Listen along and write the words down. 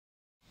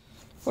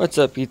What's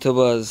up,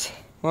 YouTubers?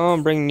 Well,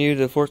 I'm bringing you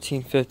the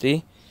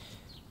 1450.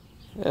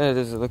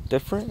 Does it look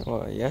different?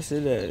 Well, yes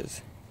it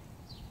is.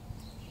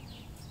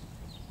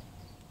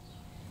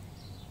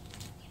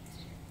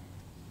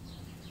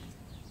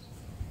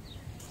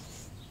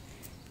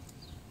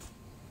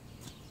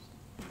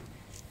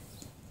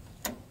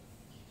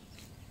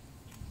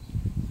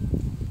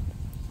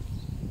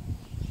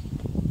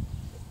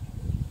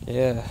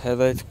 Yeah,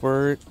 headlights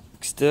work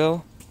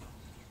still.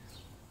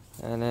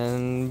 And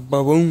then,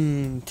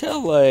 boom,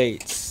 tail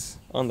lights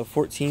on the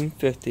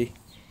 1450.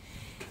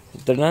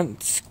 They're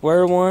not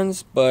square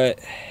ones, but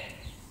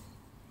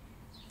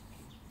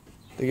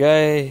the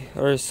guy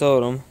already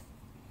sold them.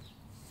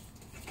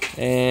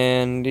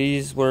 And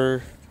these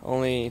were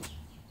only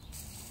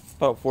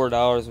about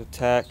 $4 with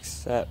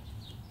tax at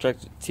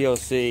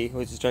TLC,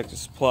 which is Tractor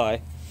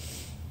Supply.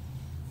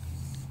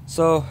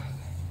 So,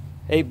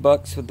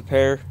 $8 with the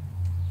pair.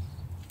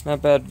 Not a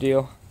bad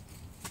deal.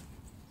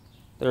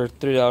 They're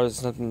 $3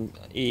 something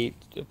each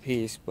a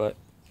piece, but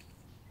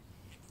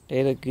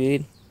they look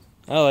good.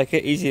 I like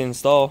it. Easy to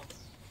install.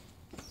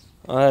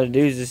 All I had to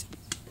do is just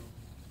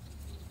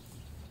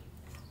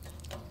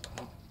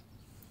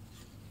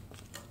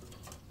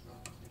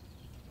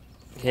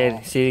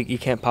see, you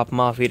can't pop them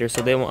off either,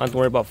 so they won't have to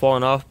worry about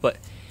falling off. But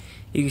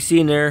you can see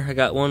in there, I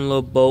got one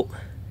little bolt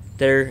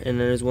there, and then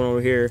there's one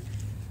over here.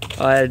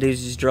 All I had to do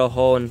is just drill a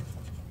hole, and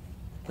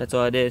that's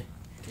all I did.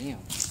 Damn.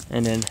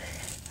 And then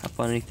up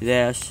underneath the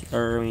dash,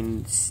 or I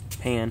mean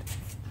pan.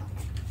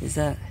 Is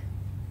that?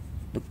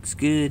 Looks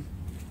good.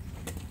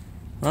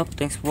 Well,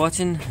 thanks for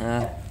watching.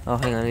 Oh,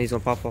 hang on, he's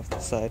gonna pop off the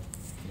side.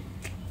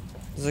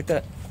 Just like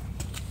that.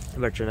 I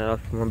better turn that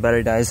off before my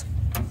battery dies.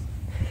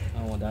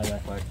 I won't die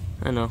that far.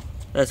 I know.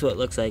 That's what it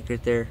looks like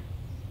right there.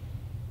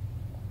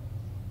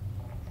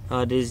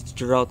 I just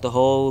drill out the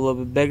hole a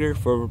little bit bigger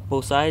for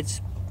both sides,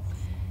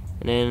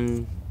 and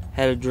then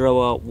had to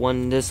drill out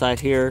one this side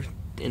here,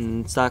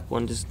 and stock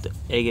one just to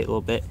egg it a little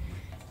bit.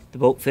 The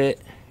bolt fit,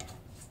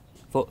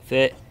 foot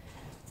fit,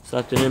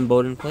 slapped it in,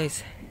 bolt in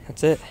place.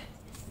 That's it.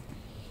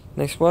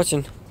 Thanks for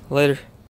watching. Later.